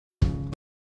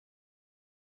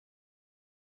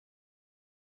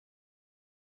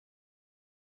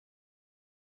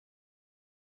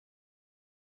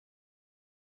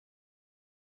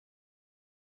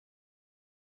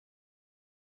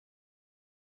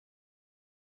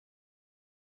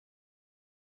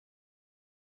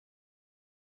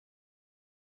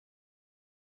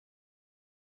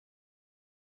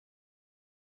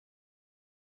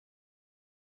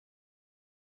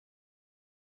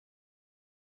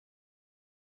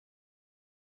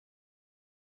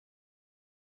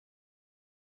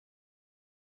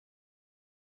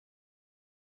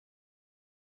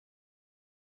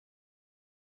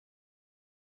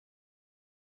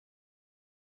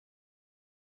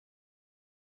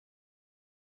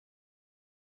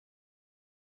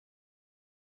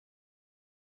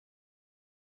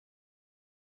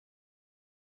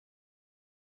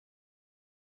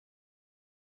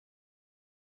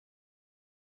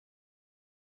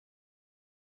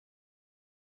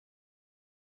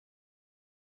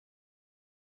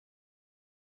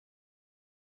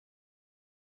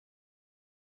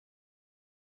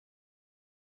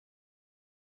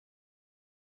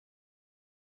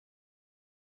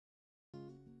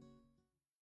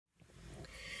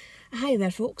Hi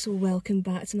there folks, welcome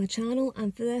back to my channel,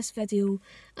 and for this video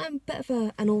I'm a bit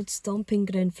of an old stomping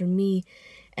ground for me.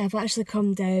 I've actually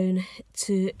come down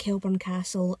to Kelburn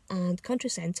Castle and Country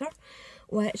Centre,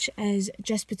 which is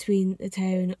just between the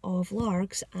town of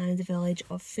Largs and the village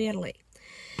of Fairlie.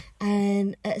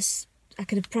 And it's a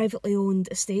kind of privately owned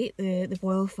estate. The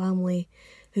Boyle family,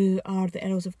 who are the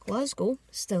Earls of Glasgow,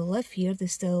 still live here. They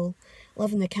still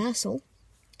live in the castle.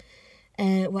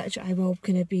 Which I will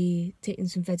kind of be taking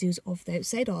some videos of the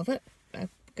outside of it.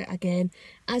 Again,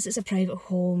 as it's a private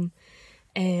home,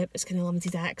 it's kind of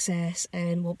limited access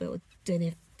and won't be able to do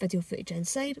any video footage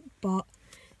inside, but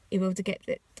you'll be able to get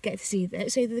to see the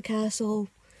outside of the castle,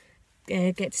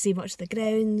 get to see much of the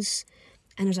grounds,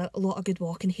 and there's a lot of good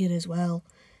walking here as well,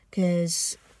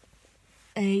 because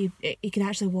you can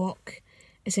actually walk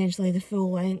essentially the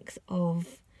full length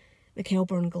of the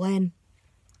Kelburn Glen,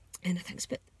 and I think it's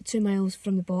about 2 miles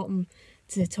from the bottom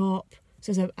to the top,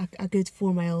 so it's a good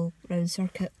 4 mile round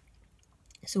circuit.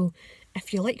 So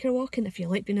if you like your walking, if you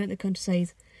like being out in the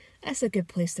countryside, that's a good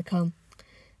place to come.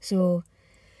 So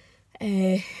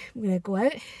I'm going to go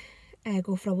out,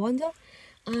 go for a wander,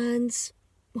 and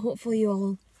hopefully you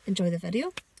all enjoy the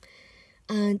video.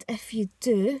 And if you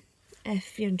do,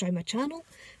 if you're enjoying my channel,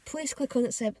 please click on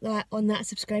that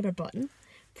subscriber button.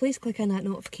 Please click on that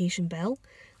notification bell.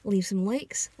 Leave some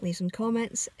likes, leave some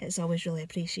comments, it's always really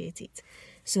appreciated.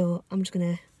 So I'm just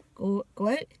going to go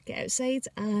out, get outside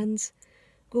and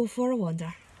go for a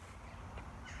wander.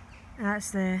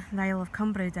 That's the Isle of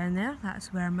Cumbrae down there,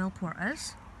 that's where Millport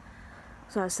is.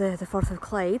 So that's the Firth of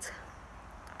Clyde.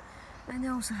 And they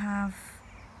also have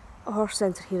a horse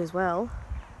centre here as well.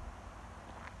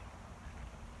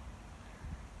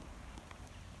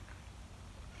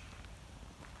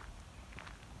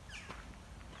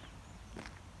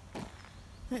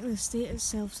 I think the estate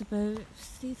itself is about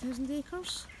 3,000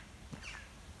 acres.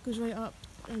 Goes right up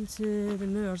into the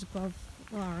moors above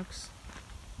Largs.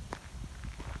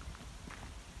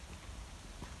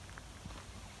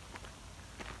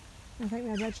 I think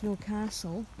the original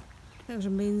castle, there was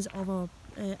remains of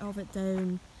it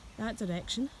down that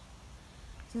direction.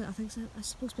 So I think it's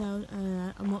supposed to be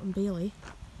a motte and bailey.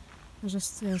 There's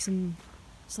just some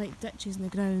slight ditches in the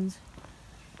ground.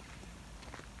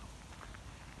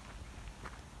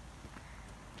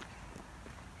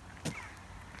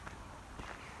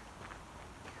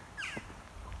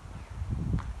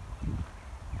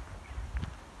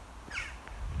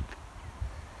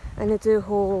 And they do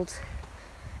hold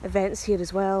events here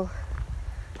as well,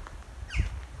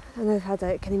 and they've had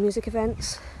kind of music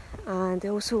events, and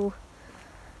they also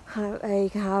have,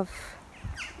 you can have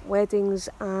weddings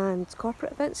and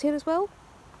corporate events here as well.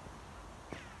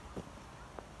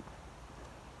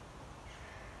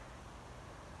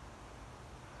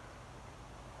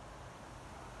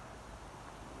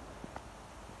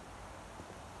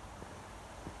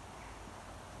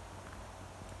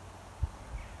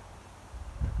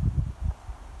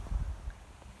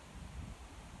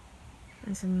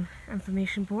 And some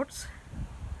information boards.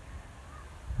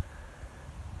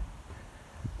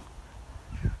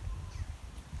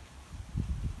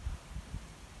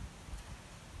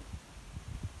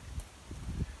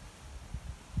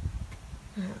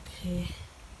 Okay.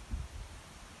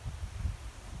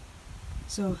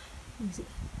 So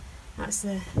that's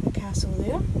the castle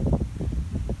there.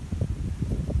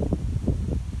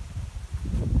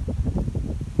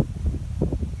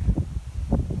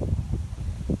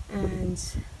 And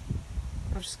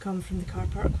I've just come from the car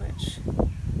park, which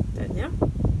down there.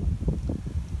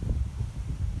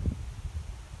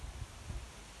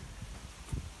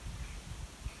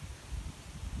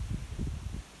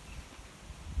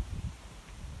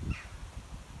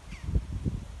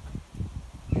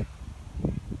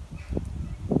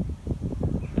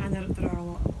 And there are a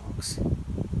lot of logs.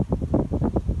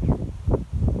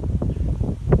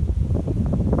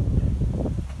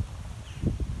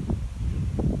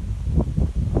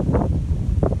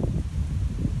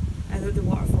 The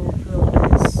waterfall pool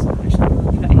is actually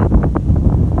really pretty.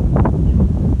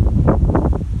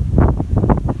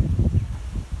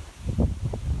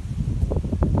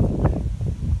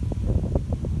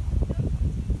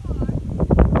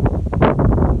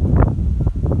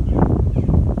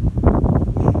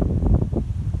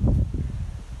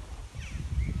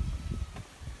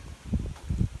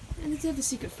 And they do have the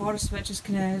secret forest, which is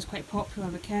quite popular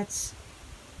with kids.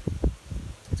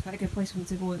 It's quite a good place for them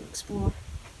to go and explore.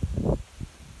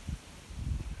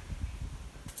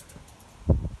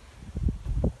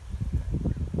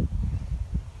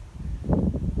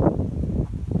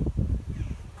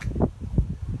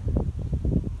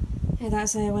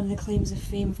 that's one of the claims of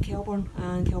fame of Kelburn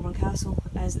and Kelburn Castle,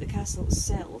 is that the castle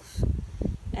itself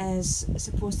is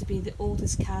supposed to be the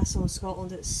oldest castle in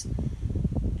Scotland that's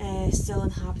still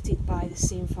inhabited by the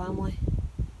same family.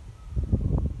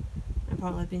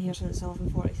 Apparently they've been here since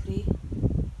 1143.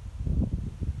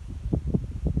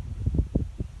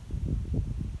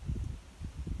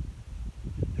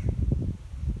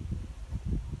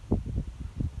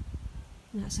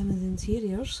 And that's some of the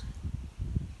interiors.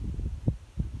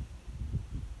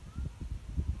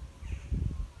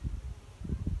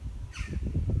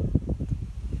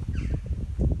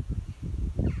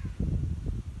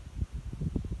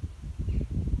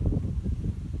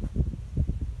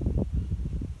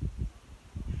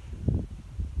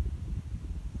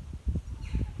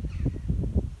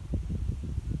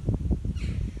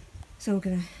 So we're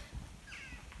going to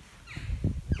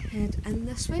head in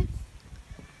this way.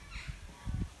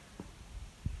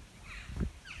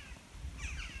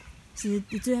 So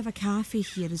they do have a cafe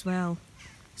here as well,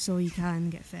 so you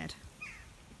can get fed.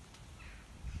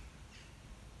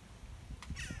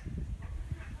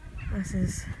 This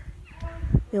is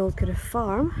the old kind of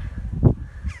farm,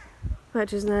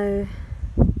 which is now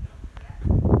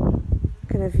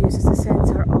kind of used as the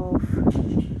centre of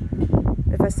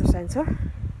the visitor centre.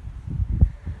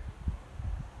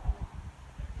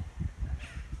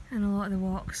 And a lot of the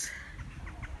walks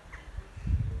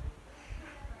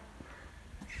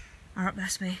are up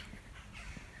this way.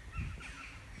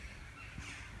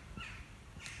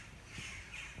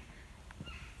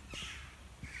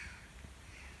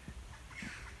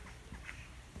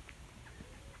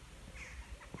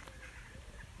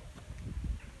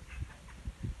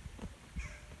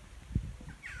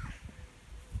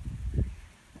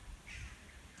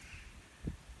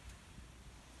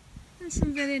 And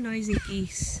some very noisy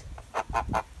geese.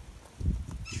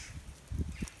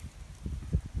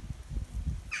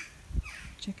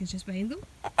 Chickens just behind them.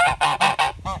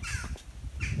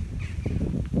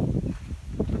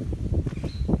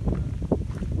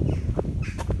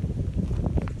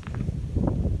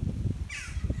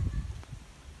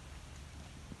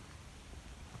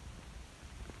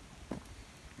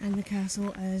 And the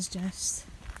castle is just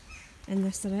in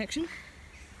this direction.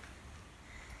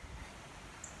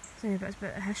 So a bit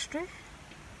about history.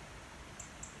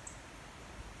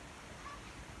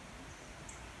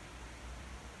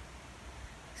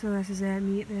 So this is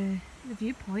me at the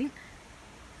viewpoint,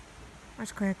 which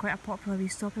is quite a popular wee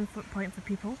stopping point for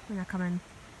people when they come in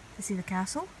to see the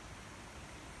castle.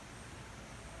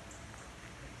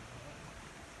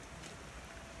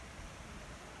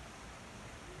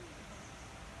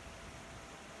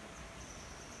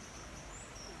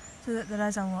 So that there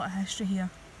is a lot of history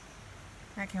here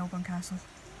at Kelburn Castle.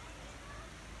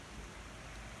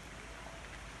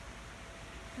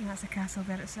 And that's the castle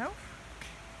bed itself.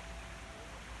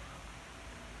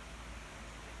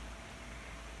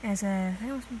 As I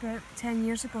think it was about 10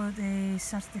 years ago they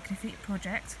started the graffiti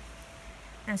project,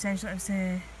 and essentially it was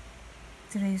to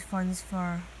raise funds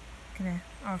for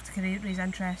to raise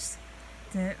interest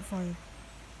for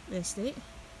the estate,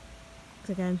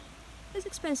 because again it's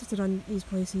expensive to run these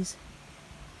places,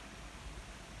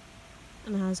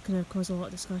 and it has kind of caused a lot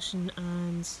of discussion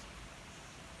and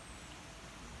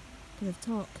kind of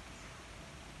talk,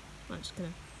 which kind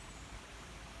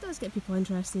of does get people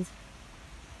interested.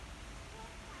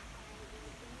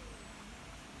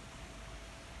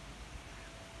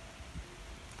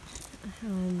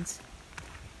 And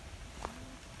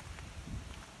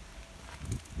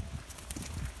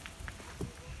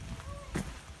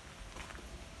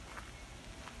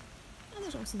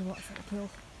there's also the waterfall pool.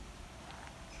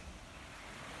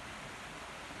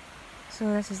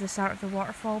 So this is the start of the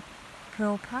waterfall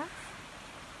pool path.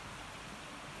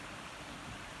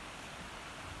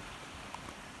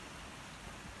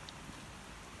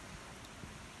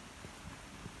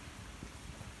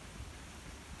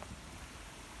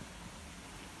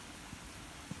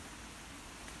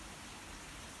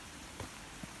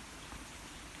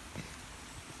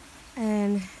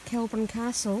 And Kelburn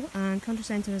Castle and Country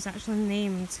Centre is actually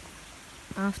named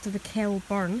after the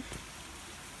Kelburn,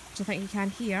 which I think you can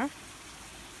hear.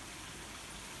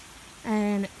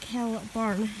 And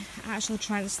Kelburn actually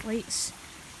translates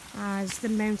as the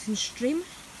mountain stream.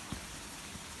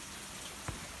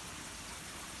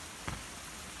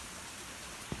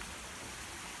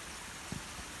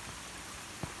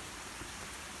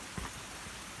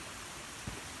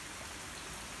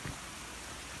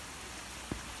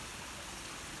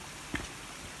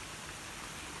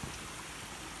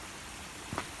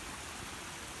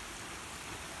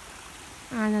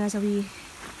 And then there's a wee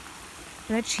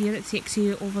bridge here that takes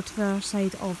you over to the other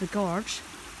side of the gorge.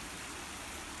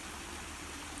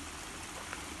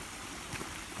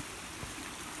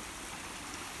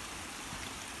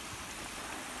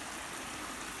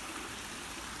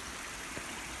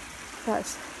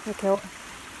 That's the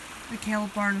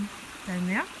Kelburn down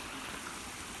there.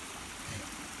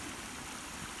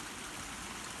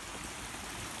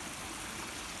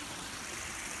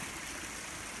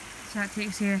 So that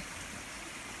takes you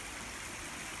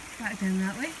back down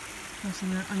that way, plus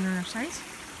on the other side.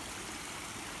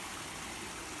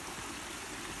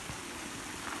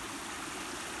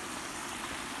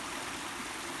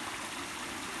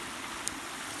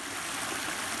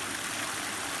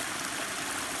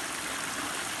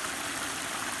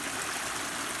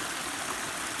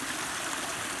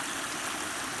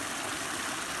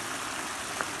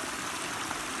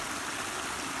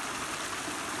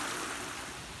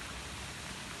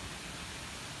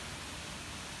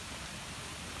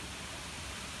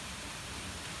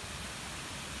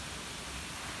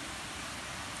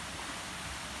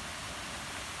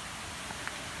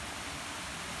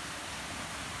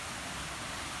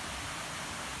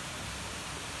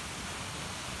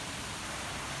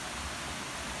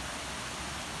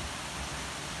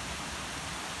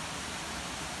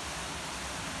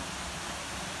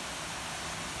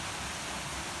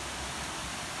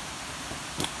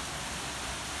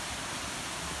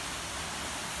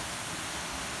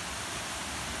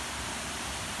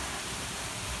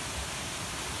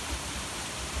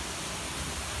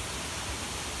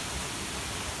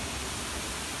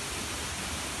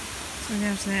 So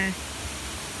there's the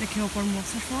Kelburn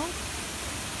waterfall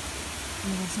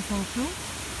and the waterfall pool.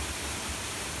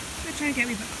 I'm going to try and get a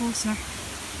wee bit closer.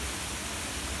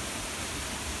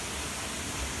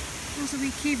 There's a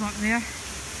wee cave up there,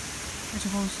 which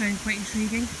I've always found quite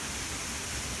intriguing.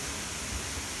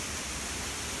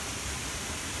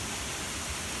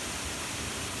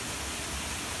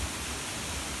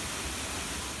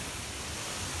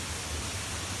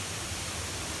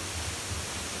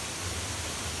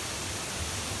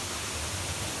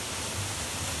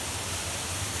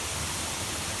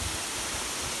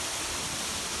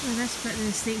 Well, this bit of the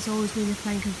estate's always made me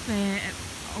think of it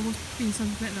almost being some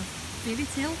bit of a fairy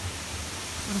tale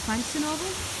or a fantasy novel.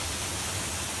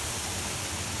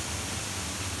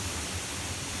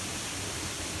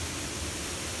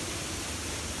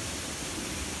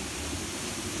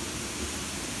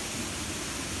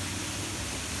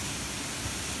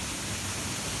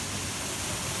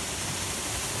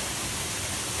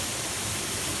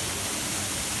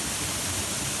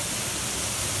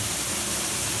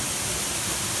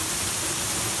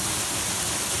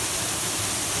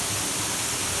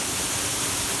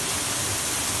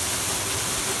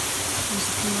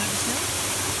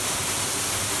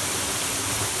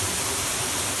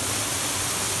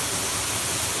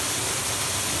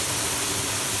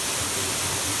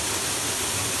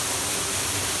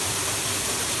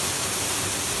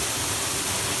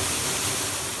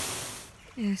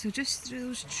 Yeah, so just through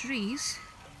those trees,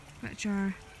 which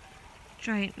are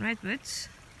giant redwoods,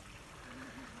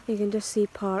 you can just see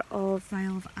part of the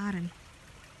Isle of Arran.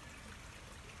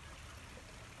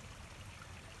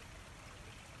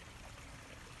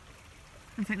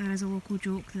 I think there is a local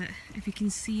joke that if you can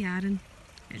see Arran,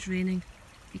 it's raining.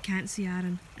 If you can't see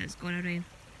Arran, it's gonna rain.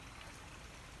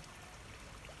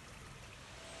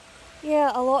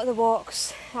 Yeah, a lot of the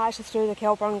walks actually through the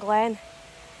Kelburn Glen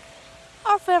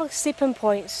are fairly steep in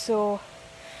points, so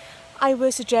I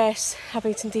would suggest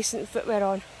having some decent footwear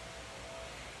on,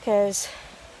 because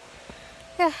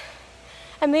yeah,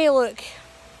 it may look,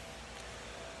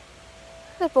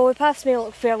 the paths may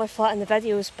look fairly flat in the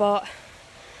videos, but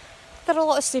they're a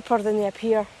lot steeper than they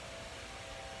appear.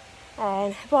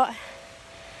 But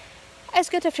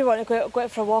it's good if you want to go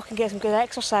out for a walk and get some good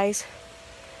exercise.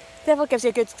 Definitely gives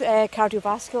you a good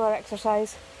cardiovascular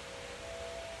exercise.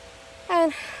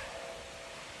 And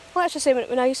let's just say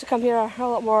when I used to come here a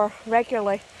lot more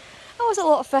regularly, I was a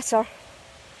lot fitter.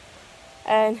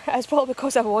 And it's probably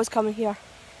because I was coming here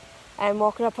and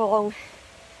walking up along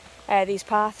these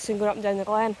paths and going up and down the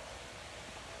glen.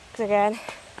 Because again,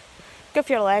 good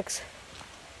for your legs.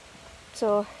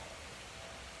 So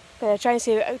try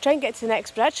and get to the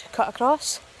next bridge, cut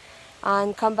across,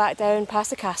 and come back down past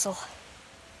the castle.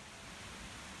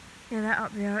 Yeah, that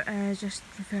up there is just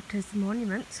referred to as the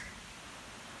monument.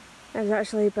 It was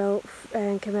actually built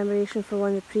in commemoration for one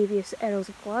of the previous Earls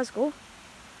of Glasgow.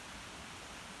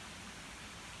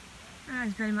 That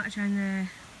is very much in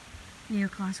the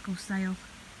neoclassical style.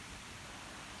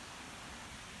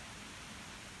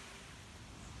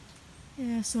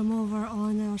 Yeah, so I'm over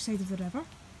on the other side of the river,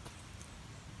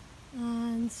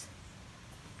 and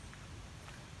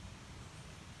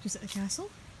just at the castle.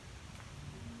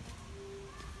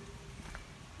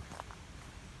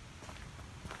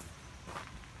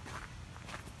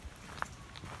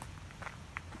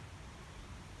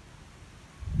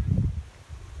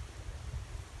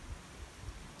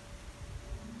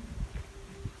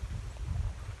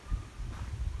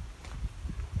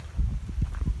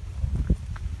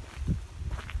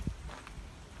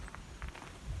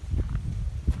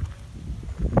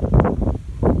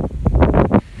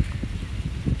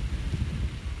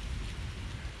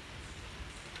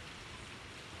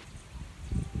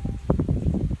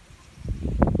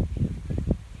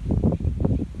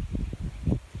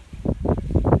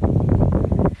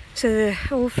 to the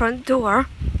old front door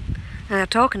they're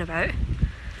talking about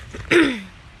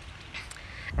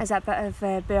is that bit of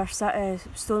bare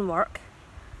stonework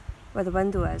where the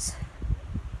window is.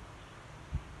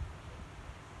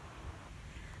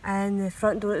 And the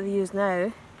front door that they use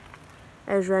now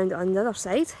is round on the other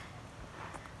side.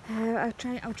 I'll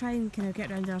try and kind of get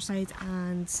round the other side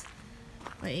and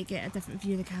let you get a different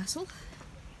view of the castle.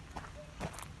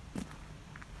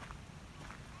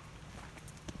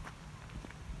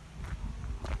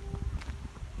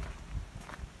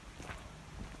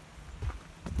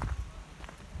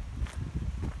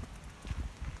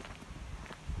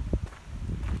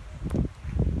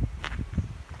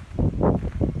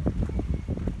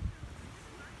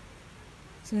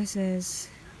 So this is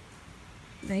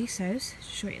the ice house, I'll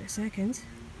show you in a second.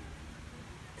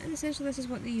 And essentially this is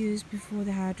what they used before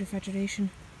they had refrigeration.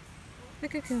 I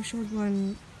think I kind of showed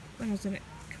one when I was in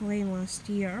Culzean last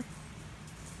year.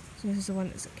 So this is the one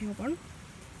that's at Kelburn.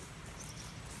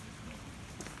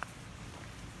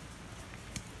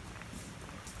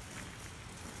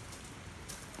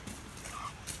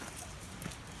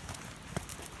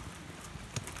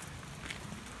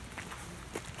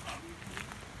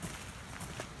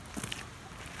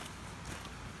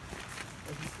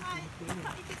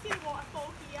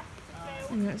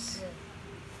 And that's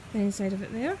the inside of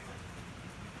it there.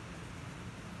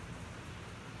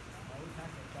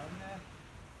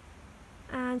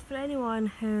 And for anyone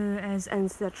who is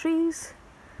into their trees,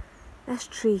 this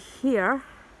tree here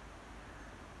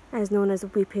is known as the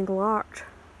Weeping Larch.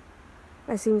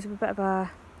 It seems a bit of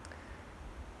a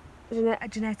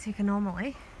genetic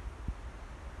anomaly.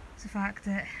 It's the fact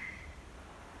that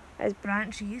its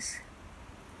branches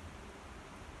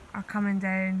are coming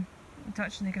down and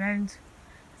touching the ground.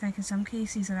 I think in some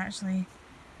cases they're actually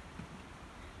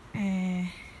kind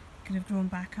of grown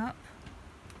back up.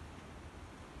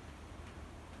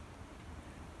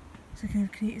 So it kind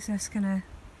of creates this kind of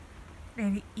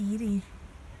very eerie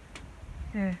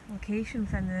location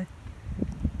within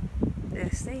the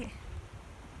estate.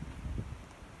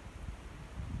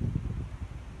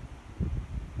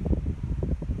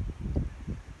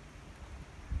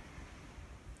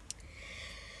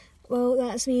 Well,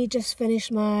 that's me just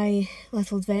finished my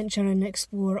little adventure and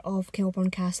explore of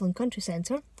Kelburn Castle and Country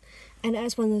Centre, and it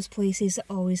is one of those places that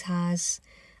always has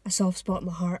a soft spot in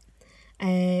my heart.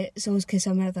 It's always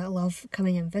somewhere that I love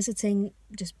coming and visiting,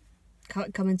 just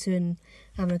coming to and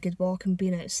having a good walk and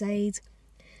being outside.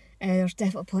 There's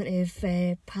definitely plenty of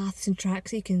paths and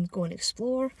tracks that you can go and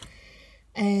explore,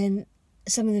 and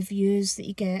some of the views that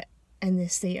you get in the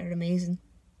estate are amazing.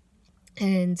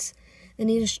 And the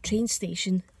nearest train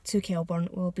station to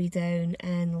Kelburn will be down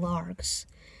in Largs,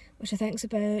 which I think is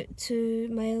about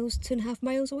 2.5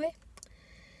 miles away.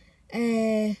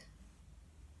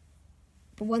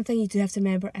 But one thing you do have to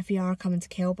remember if you are coming to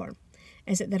Kelburn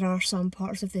is that there are some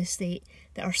parts of the estate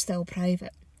that are still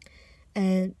private,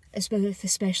 and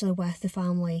especially with the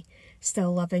family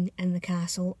still living in the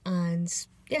castle, and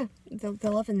yeah, they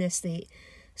live in the estate,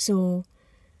 so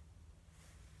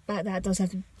that does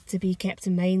have to be kept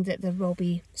in mind, that there will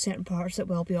be certain parts that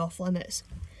will be off limits,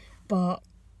 but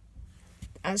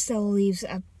it still leaves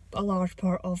a large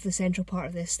part of the central part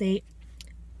of the estate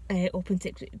open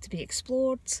to be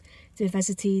explored, to be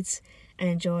visited and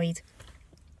enjoyed.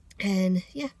 And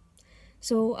yeah,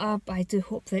 so I do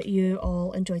hope that you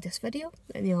all enjoyed this video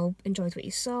and you all enjoyed what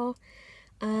you saw,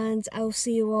 and I'll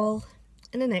see you all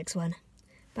in the next one.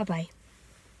 Bye bye.